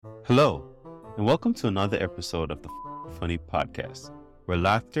Hello, and welcome to another episode of the Funny Podcast, where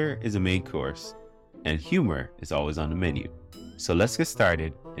laughter is a main course and humor is always on the menu. So let's get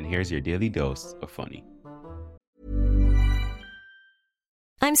started, and here's your daily dose of funny.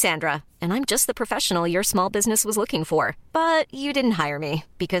 I'm Sandra, and I'm just the professional your small business was looking for. But you didn't hire me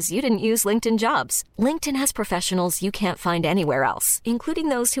because you didn't use LinkedIn Jobs. LinkedIn has professionals you can't find anywhere else, including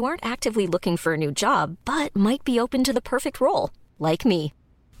those who aren't actively looking for a new job, but might be open to the perfect role, like me.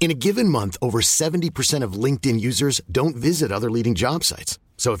 In a given month, over 70% of LinkedIn users don't visit other leading job sites.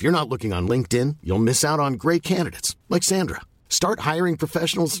 So if you're not looking on LinkedIn, you'll miss out on great candidates like Sandra. Start hiring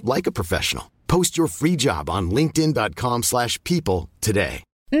professionals like a professional. Post your free job on linkedin.com/people today.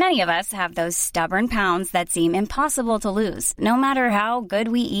 Many of us have those stubborn pounds that seem impossible to lose, no matter how good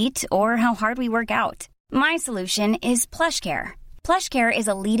we eat or how hard we work out. My solution is PlushCare. PlushCare is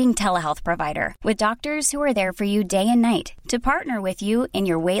a leading telehealth provider with doctors who are there for you day and night to partner with you in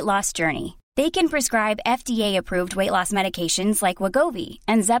your weight loss journey. They can prescribe FDA-approved weight loss medications like Wegovy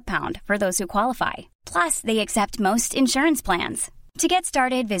and Zepbound for those who qualify. Plus, they accept most insurance plans. To get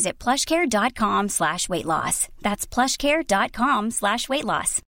started, visit plushcare.com/weightloss. That's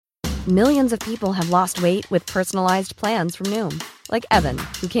plushcare.com/weightloss. Millions of people have lost weight with personalized plans from Noom. Like Evan,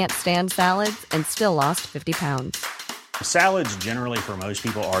 who can't stand salads and still lost 50 pounds. Salads generally for most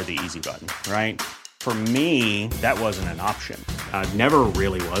people are the easy button, right? For me, that wasn't an option. I never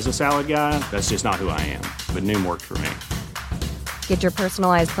really was a salad guy. That's just not who I am. But Noom worked for me. Get your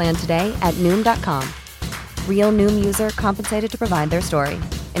personalized plan today at Noom.com. Real Noom user compensated to provide their story.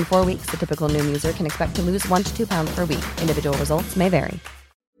 In 4 weeks, the typical Noom user can expect to lose 1 to 2 pounds per week. Individual results may vary.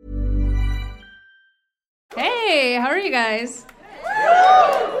 Hey, how are you guys?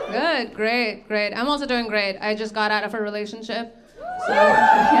 Good, great. I'm also doing great. I just got out of a relationship. So,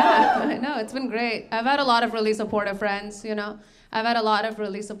 yeah, I know, it's been great. I've had a lot of really supportive friends, you know. I've had a lot of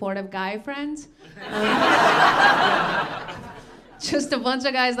really supportive guy friends. Just a bunch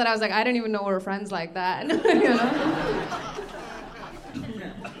of guys that I was like, I didn't even know we were friends like that, you know.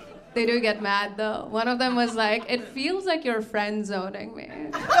 They do get mad, though. One of them was like, it feels like you're friend zoning me.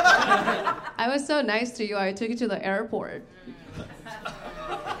 I was so nice to you, I took you to the airport.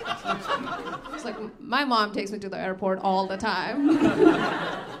 It's like, my mom takes me to the airport all the time.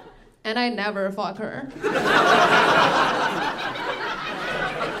 And I never fuck her.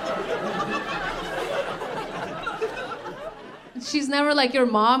 She's never like, your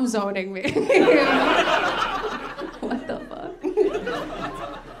mom zoning me. What the fuck?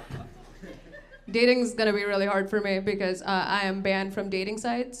 Dating's gonna be really hard for me because I am banned from dating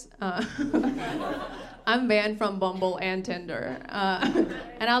sites. I'm banned from Bumble and Tinder.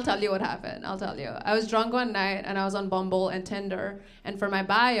 And I'll tell you what happened. I'll tell you. I was drunk one night and I was on Bumble and Tinder. And for my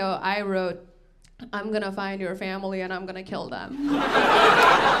bio, I wrote, I'm gonna find your family and I'm gonna kill them.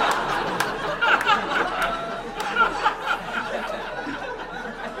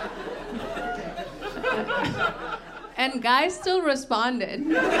 And guys still responded.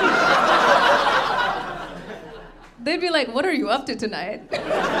 They'd be like, what are you up to tonight?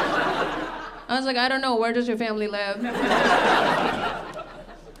 I was like, I don't know, where does your family live?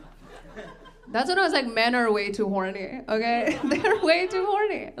 That's when I was like, men are way too horny, okay? They're way too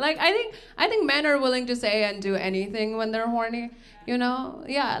horny. Like, I think men are willing to say and do anything when they're horny, you know?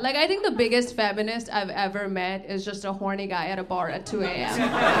 Yeah, like, I think the biggest feminist I've ever met is just a horny guy at a bar at 2 a.m.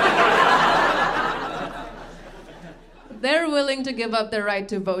 They're willing to give up their right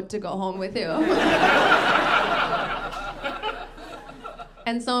to vote to go home with you.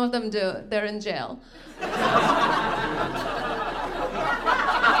 And some of them do. They're in jail.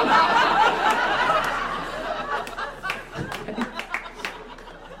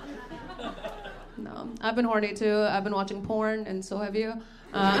 No, I've been horny too. I've been watching porn, and so have you.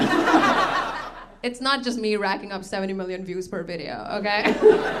 It's not just me racking up 70 million views per video, okay?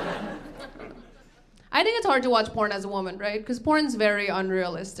 I think it's hard to watch porn as a woman, right? Because porn's very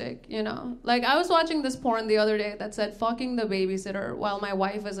unrealistic, you know? Like, I was watching this porn the other day that said, fucking the babysitter while my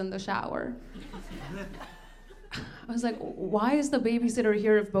wife is in the shower. I was like, why is the babysitter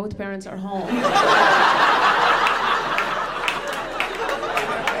here if both parents are home?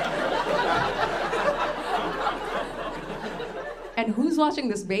 And who's watching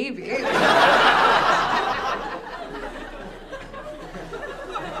this baby?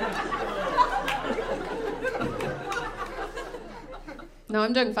 No,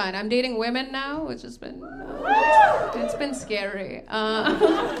 I'm doing fine. I'm dating women now, which has been, it's been scary.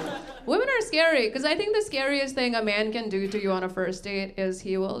 Women are scary, because I think the scariest thing a man can do to you on a first date is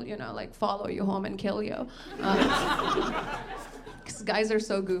he will, like follow you home and kill you. Because guys are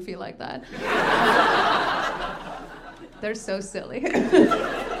so goofy like that. They're so silly.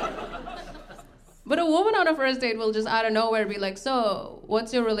 But a woman on a first date will just out of nowhere be like, so,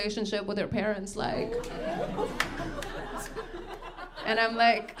 what's your relationship with your parents like? And I'm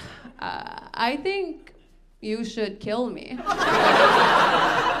like, I think you should kill me.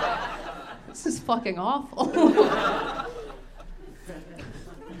 This is fucking awful. I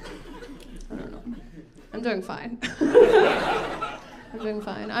don't know. I'm doing fine. I'm doing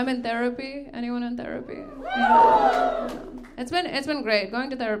fine. I'm in therapy. Anyone in therapy? Yeah. It's been great. Going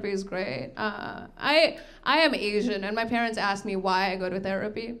to therapy is great. I am Asian, and my parents asked me why I go to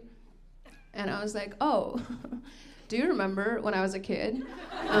therapy, and I was like, oh, do you remember when I was a kid?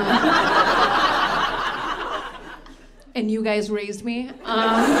 And you guys raised me.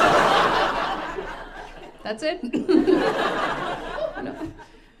 That's it. No.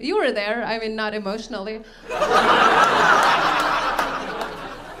 You were there. I mean, not emotionally.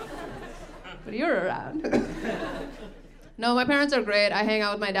 But you were around. No, my parents are great. I hang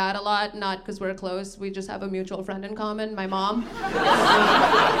out with my dad a lot, not because we're close. We just have a mutual friend in common, my mom.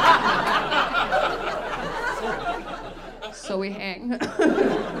 So we hang.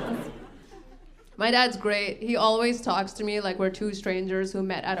 My dad's great. He always talks to me like we're two strangers who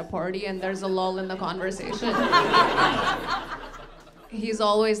met at a party and there's a lull in the conversation. He's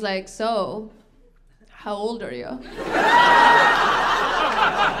always like, so, how old are you?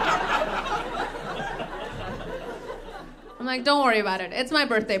 I'm like, don't worry about it. It's my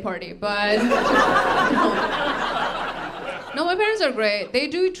birthday party, but... No, my parents are great. They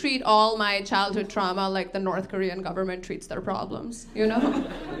do treat all my childhood trauma like the North Korean government treats their problems, you know?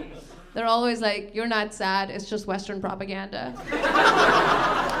 They're always like, you're not sad, it's just Western propaganda.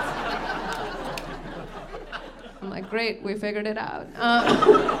 I'm like, great, we figured it out.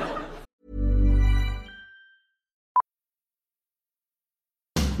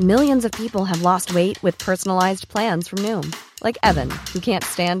 Millions of people have lost weight with personalized plans from Noom. Like Evan, who can't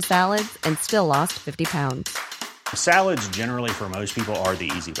stand salads and still lost 50 pounds. Salads generally for most people are the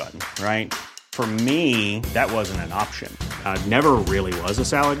easy button, right? For me, that wasn't an option. I never really was a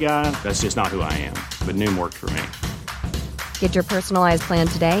salad guy. That's just not who I am. But Noom worked for me. Get your personalized plan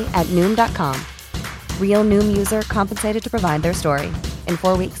today at Noom.com. Real Noom user compensated to provide their story. In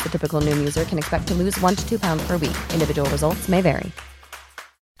 4 weeks, the typical Noom user can expect to lose 1 to 2 pounds per week. Individual results may vary.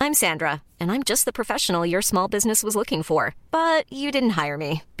 I'm Sandra, and I'm just the professional your small business was looking for. But you didn't hire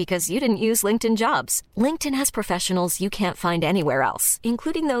me because you didn't use LinkedIn Jobs. LinkedIn has professionals you can't find anywhere else,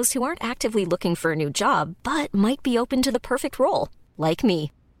 including those who aren't actively looking for a new job, but might be open to the perfect role, like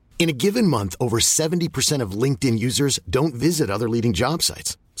me. In a given month, over 70% of LinkedIn users don't visit other leading job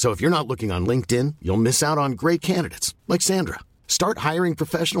sites. So if you're not looking on LinkedIn, you'll miss out on great candidates like Sandra. Start hiring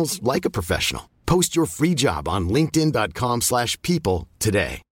professionals like a professional. Post your free job on linkedin.com/people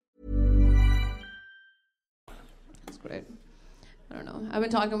today. That's great. I don't know. I've been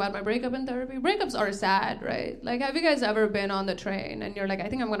talking about my breakup in therapy. Breakups are sad, right? Like, have you guys ever been on the train and you're like, I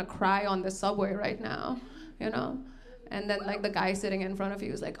think I'm going to cry on the subway right now, you know? And then, like, the guy sitting in front of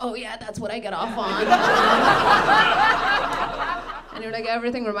you is like, oh, yeah, that's what I get off on. And you're like,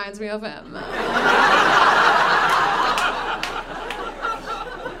 everything reminds me of him.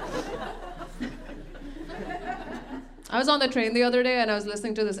 I was on the train the other day and I was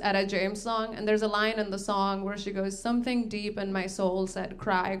listening to this Etta James song, and there's a line in the song where she goes, something deep in my soul said,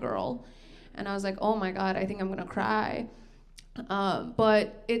 cry, girl. And I was like, oh my God, I think I'm gonna cry.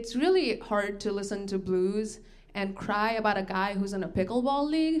 But it's really hard to listen to blues and cry about a guy who's in a pickleball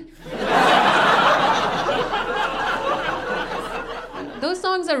league. Those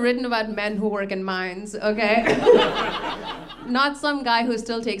songs are written about men who work in mines, okay? Not some guy who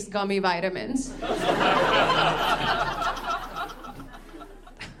still takes gummy vitamins.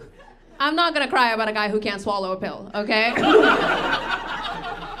 I'm not gonna cry about a guy who can't swallow a pill, okay?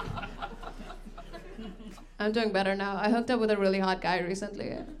 I'm doing better now. I hooked up with a really hot guy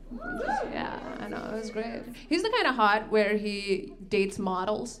recently. Yeah, I know, it was great. He's the kind of hot where he dates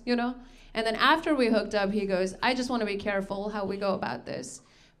models, you know? And then after we hooked up, he goes, I just want to be careful how we go about this,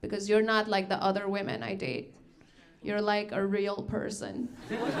 because you're not like the other women I date. You're like a real person.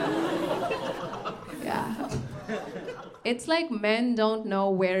 Yeah. It's like men don't know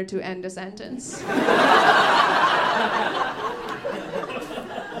where to end a sentence.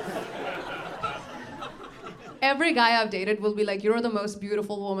 Every guy I've dated will be like, you're the most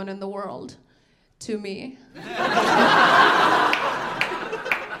beautiful woman in the world to me.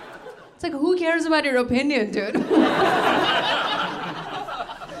 It's like, who cares about your opinion, dude?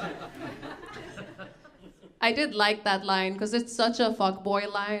 I did like that line because it's such a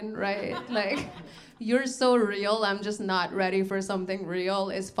fuckboy line, right? Like, you're so real, I'm just not ready for something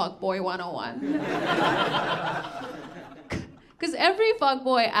real is fuckboy 101. Because every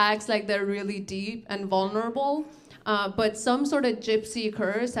fuckboy acts like they're really deep and vulnerable, but some sort of gypsy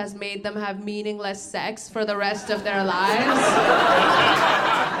curse has made them have meaningless sex for the rest of their lives.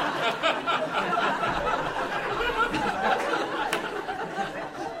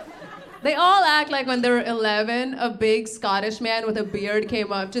 They all act like when they were 11, a big Scottish man with a beard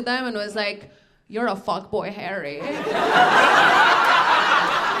came up to them and was like, "You're a fuckboy, Harry."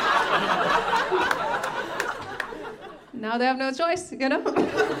 Now they have no choice, you know?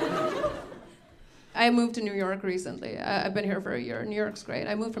 I moved to New York recently. I've been here for a year. New York's great.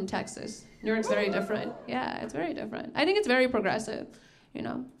 I moved from Texas. New York's very different. Yeah, it's very different. I think it's very progressive, you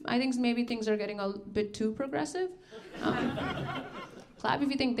know? I think maybe things are getting a bit too progressive. Clap if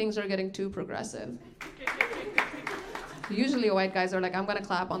you think things are getting too progressive. Usually white guys are like, "I'm gonna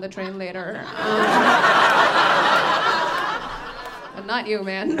clap on the train later." But not you,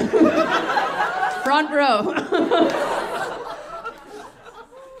 man. Front row.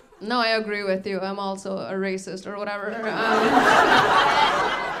 No, I agree with you. I'm also a racist or whatever.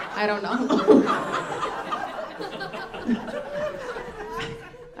 I don't know.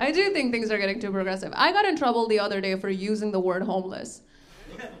 I do think things are getting too progressive. I got in trouble the other day for using the word homeless.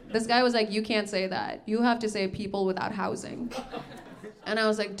 This guy was like, "You can't say that. You have to say people without housing." And I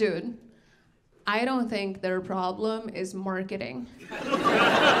was like, "Dude, I don't think their problem is marketing."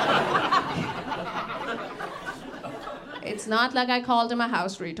 It's not like I called him a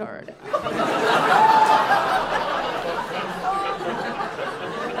house retard.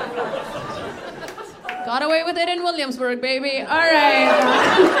 Got away with it in Williamsburg, baby. All right.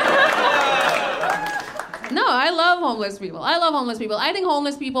 No, I love homeless people. I love homeless people. I think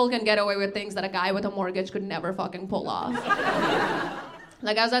homeless people can get away with things that a guy with a mortgage could never fucking pull off.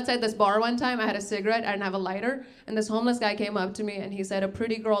 Like, I was outside this bar one time, I had a cigarette, I didn't have a lighter, and this homeless guy came up to me and he said, "A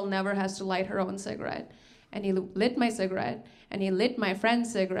pretty girl never has to light her own cigarette." And he lit my cigarette, and he lit my friend's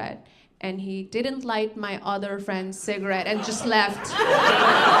cigarette, and he didn't light my other friend's cigarette and just left.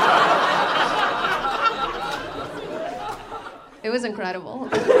 It was incredible.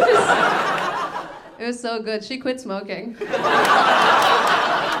 It was so good. She quit smoking. It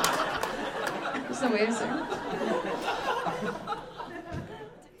was amazing.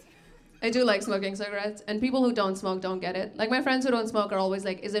 I do like smoking cigarettes, and people who don't smoke don't get it. Like, my friends who don't smoke are always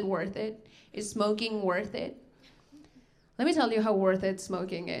like, "Is it worth it? Is smoking worth it?" Let me tell you how worth it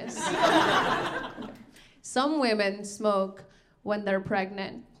smoking is. Some women smoke when they're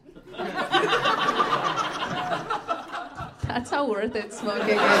pregnant. That's how worth it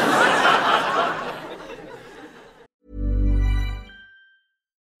smoking is.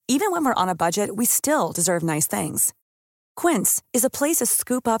 Even when we're on a budget, we still deserve nice things. Quince is a place to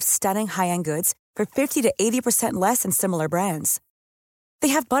scoop up stunning high-end goods for 50 to 80% less than similar brands. They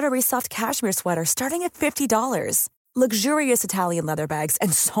have buttery soft cashmere sweaters starting at $50, luxurious Italian leather bags,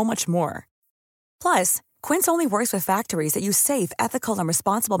 and so much more. Plus, Quince only works with factories that use safe, ethical, and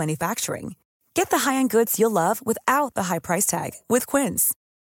responsible manufacturing. Get the high-end goods you'll love without the high price tag with Quince.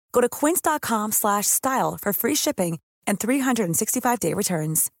 Go to quince.com/style for free shipping and 365-day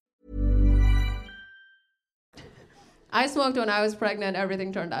returns. I smoked when I was pregnant.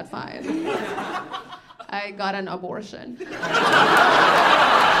 Everything turned out fine. I got an abortion.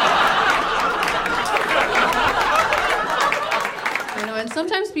 You know, and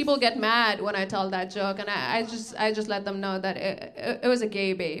sometimes people get mad when I tell that joke, and I just let them know that it was a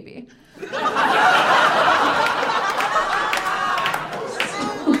gay baby.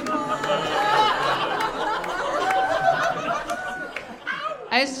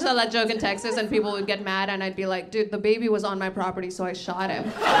 I used to tell that joke in Texas, and people would get mad, and I'd be like, "Dude, the baby was on my property, so I shot him."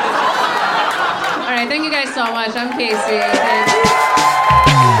 All right, thank you guys so much. I'm Casey.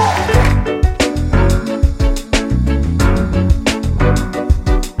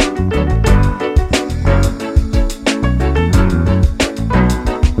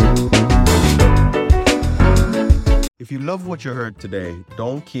 If you love what you heard today,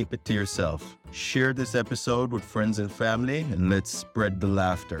 don't keep it to yourself. Share this episode with friends and family, and let's spread the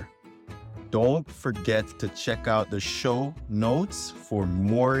laughter. Don't forget to check out the show notes for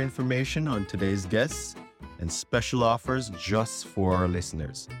more information on today's guests and special offers just for our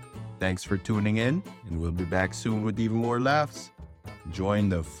listeners. Thanks for tuning in, and we'll be back soon with even more laughs. Join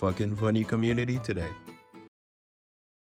the fucking funny community today.